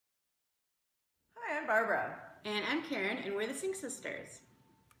I'm Barbara. And I'm Karen, and we're the Sync Sisters.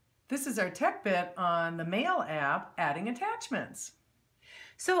 This is our tech bit on the Mail app, adding attachments.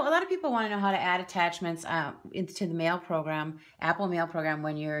 So a lot of people want to know how to add attachments into the Mail program, Apple Mail program,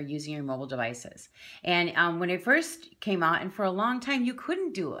 when you're using your mobile devices. And when it first came out, and for a long time, you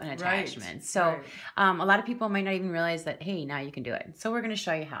couldn't do an attachment. Right, So right. A lot of people might not even realize that, hey, now you can do it. So we're going to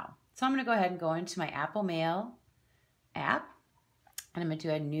show you how. So I'm going to go ahead and go into my Apple Mail app, and I'm going to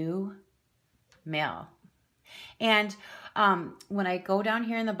do a new Mail. And when I go down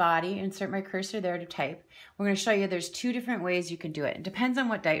here in the body, insert my cursor there to type, we're going to show you there's two different ways you can do it. It depends on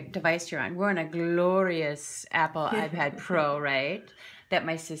what device you're on. We're on a glorious Apple iPad Pro, right, that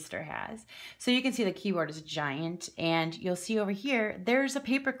my sister has. So you can see the keyboard is giant, and you'll see over here, there's a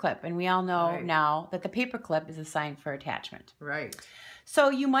paper clip, and we all know now that the paper clip is a sign for attachment. Right.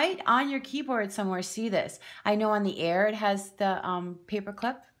 So you might, on your keyboard somewhere, see this. I know on the Air it has the paper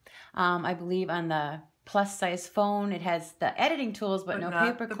clip. I believe on the plus size phone it has the editing tools, but no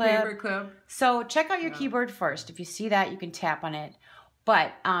paper clip. So check out your keyboard first. If you see that, you can tap on it.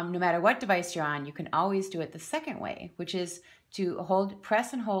 But no matter what device you're on, you can always do it the second way, which is to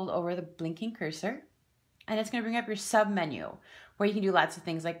press and hold over the blinking cursor, and it's going to bring up your sub menu where you can do lots of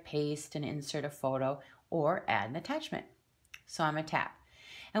things like paste and insert a photo or add an attachment. So I'm going to tap.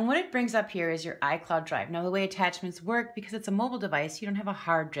 And what it brings up here is your iCloud drive. Now, the way attachments work, because it's a mobile device, you don't have a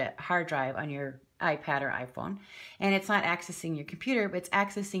hard drive on your iPad or iPhone. And it's not accessing your computer, but it's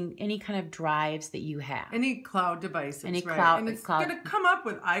accessing any kind of drives that you have. Any cloud devices, any right? Cloud, and it's going to come up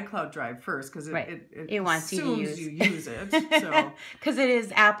with iCloud Drive first, because it wants you to use it. Because it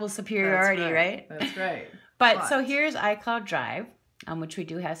is Apple's superiority, right? That's right. But so here's iCloud Drive, which we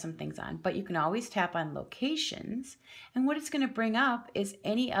do have some things on, but you can always tap on locations, and what it's going to bring up is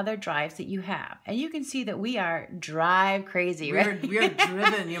any other drives that you have. And you can see that we are drive crazy, right? We are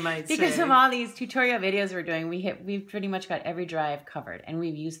driven, you might say. Because of all these tutorial videos we're doing, we've pretty much got every drive covered, and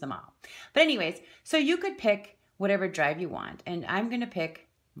we've used them all. But anyways, so you could pick whatever drive you want, and I'm going to pick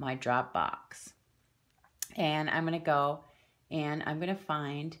my Dropbox. And I'm going to go, and I'm going to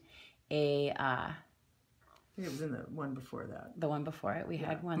find a... it was in the one before that. The one before it. We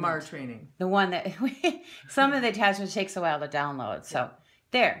had one. MAR training. The one that some of the attachments takes a while to download. So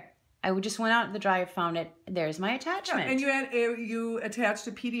there. I just went out to the drive, found it. There's my attachment. Yeah, and you attached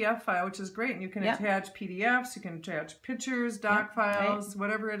a PDF file, which is great. And you can attach PDFs, you can attach pictures, doc files,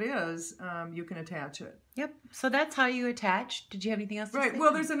 whatever it is, you can attach it. Yep. So that's how you attach. Did you have anything else to say?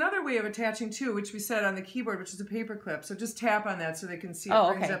 Well, there's another way of attaching too, which we said on the keyboard, which is a paper clip. So just tap on that so they can see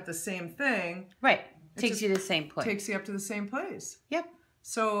it brings up the same thing. Right. Takes you to the same place. Takes you up to the same place. Yep.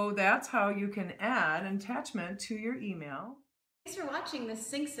 So that's how you can add an attachment to your email. Thanks for watching the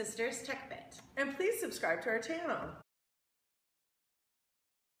Sync Sisters Tech Bit. And please subscribe to our channel.